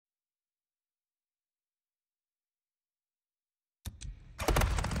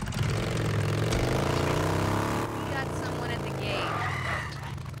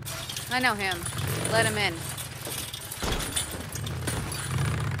I know him. Let him in.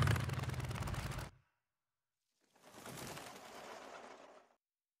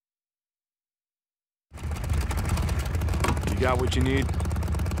 You got what you need?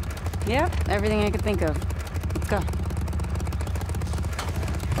 Yeah, everything I could think of. Let's go.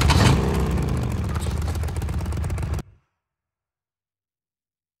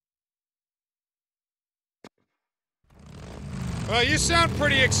 Well, you sound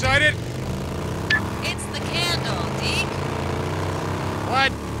pretty excited. It's the candle, Deke.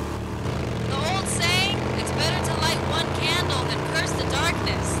 What? The old saying, it's better to light one candle than curse the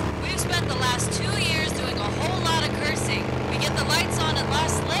darkness. We've spent the last 2 years doing a whole lot of cursing. We get the lights on at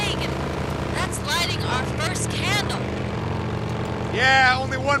Lost Lake, and that's lighting our first candle. Yeah,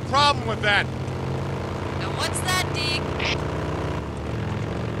 only one problem with that. And what's that, Deke?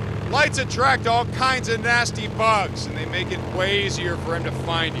 Lights attract all kinds of nasty bugs, and they make it way easier for him to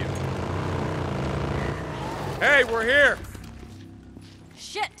find you. Hey, we're here!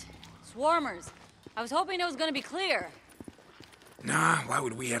 Shit! Swarmers. I was hoping it was gonna be clear. Nah, why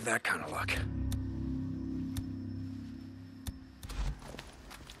would we have that kind of luck?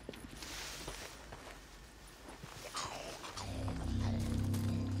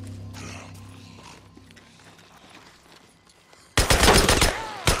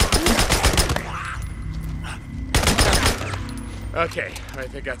 Okay, I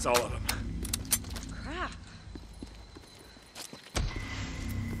think that's all of them. Crap.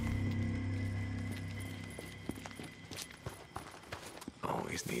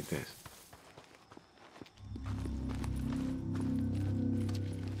 Always need this.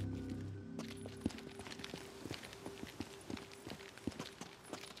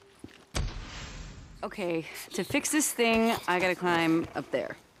 Okay, to fix this thing, I gotta climb up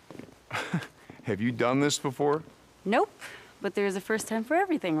there. Have you done this before? Nope, but there's a first time for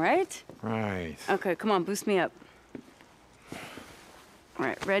everything, right? Right. Okay, come on, boost me up. All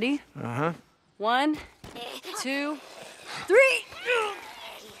right, ready? Uh-huh. 1, 2, 3!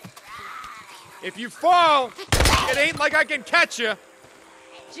 If you fall, it ain't like I can catch you.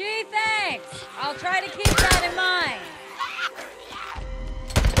 Gee, thanks. I'll try to keep that in mind.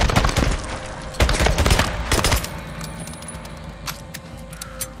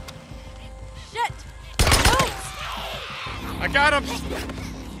 Shit! I got him.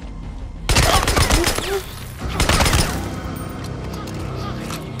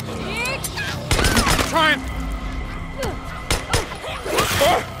 Trying.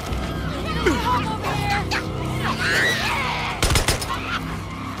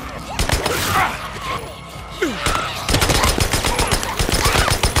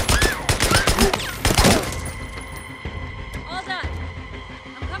 All done.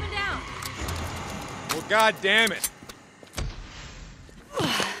 I'm coming down. Well, God damn it.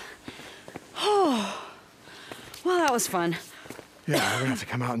 Well, that was fun. Yeah, we're gonna have to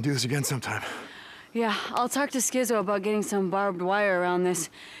come out and do this again sometime. Yeah, I'll talk to Skizzo about getting some barbed wire around this.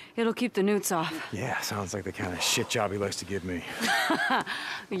 It'll keep the newts off. Yeah, sounds like the kind of shit job he likes to give me.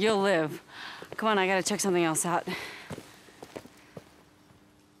 You'll live. Come on, I gotta check something else out.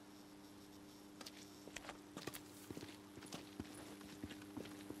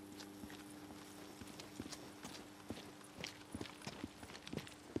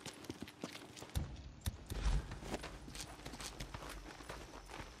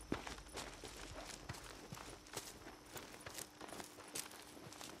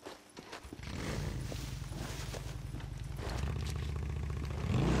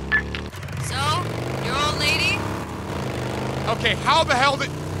 So, your old lady? Okay, how the hell did...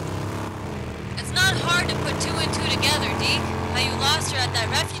 It's not hard to put 2 and 2 together, Deke. How you lost her at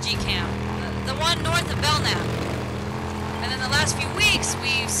that refugee camp. The one north of Belknap. And in the last few weeks,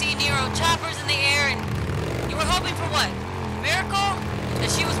 we've seen Nero choppers in the air, and you were hoping for what? A miracle?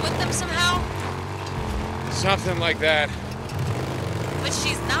 That she was with them somehow? Something like that. But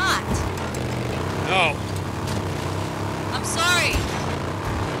she's not. No. I'm sorry.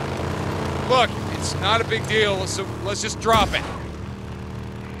 Look, it's not a big deal, so let's just drop it.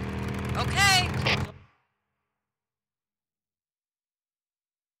 Okay.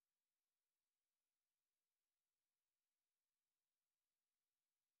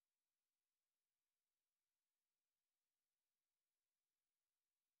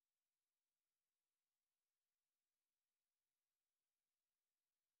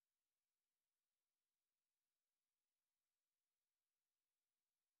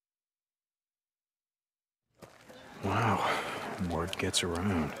 Wow, word gets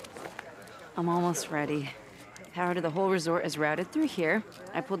around. I'm almost ready. Power to the whole resort is routed through here.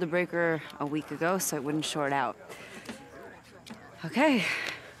 I pulled the breaker a week ago so it wouldn't short out. Okay,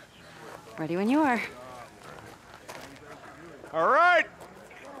 Ready when you are. All right.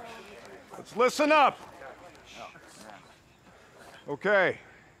 Let's listen up. Okay.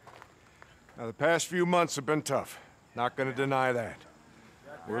 Now, the past few months have been tough. Not gonna deny that.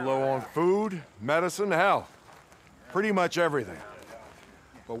 We're low on food, medicine, hell, pretty much everything.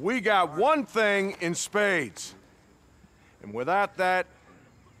 But we got one thing in spades. And without that,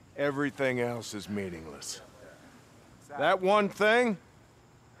 everything else is meaningless. That one thing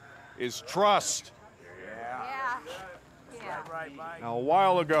is trust. Now, a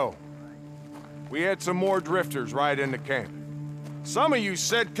while ago, we had some more drifters ride into camp. Some of you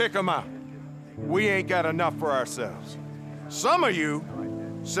said kick them out. We ain't got enough for ourselves. Some of you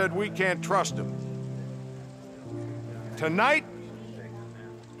said we can't trust them. Tonight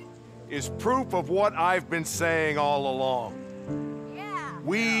is proof of what I've been saying all along.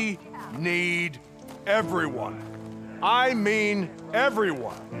 We need everyone. I mean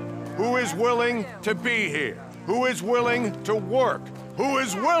everyone who is willing to be here, who is willing to work, who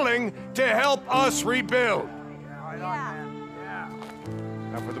is willing to help us rebuild. Now,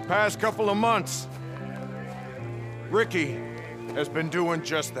 for the past couple of months, Rikki has been doing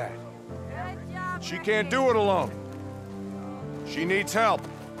just that. She can't do it alone. She needs help.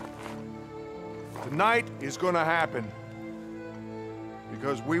 Tonight is gonna happen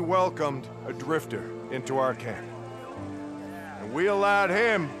because we welcomed a drifter into our camp. And we allowed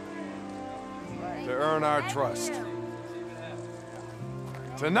him to earn our trust.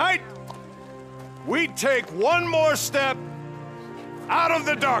 Tonight, we take one more step out of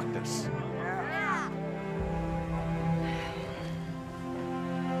the darkness.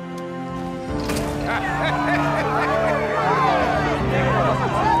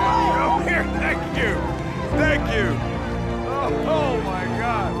 Come here, thank you. Thank you. Oh my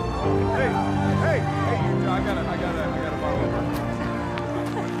God. Hey, I gotta borrow it.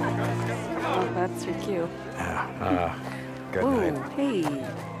 Oh, that's your cue. Good Ooh, night. hey.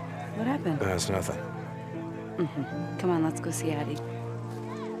 What happened? That's nothing. Come on, let's go see Addie.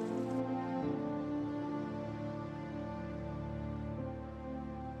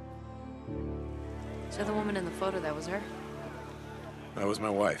 So the woman in the photo, that was her? That was my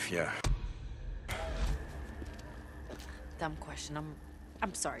wife, yeah. Dumb question.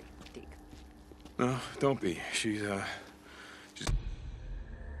 I'm sorry, Deke. No, don't be. She's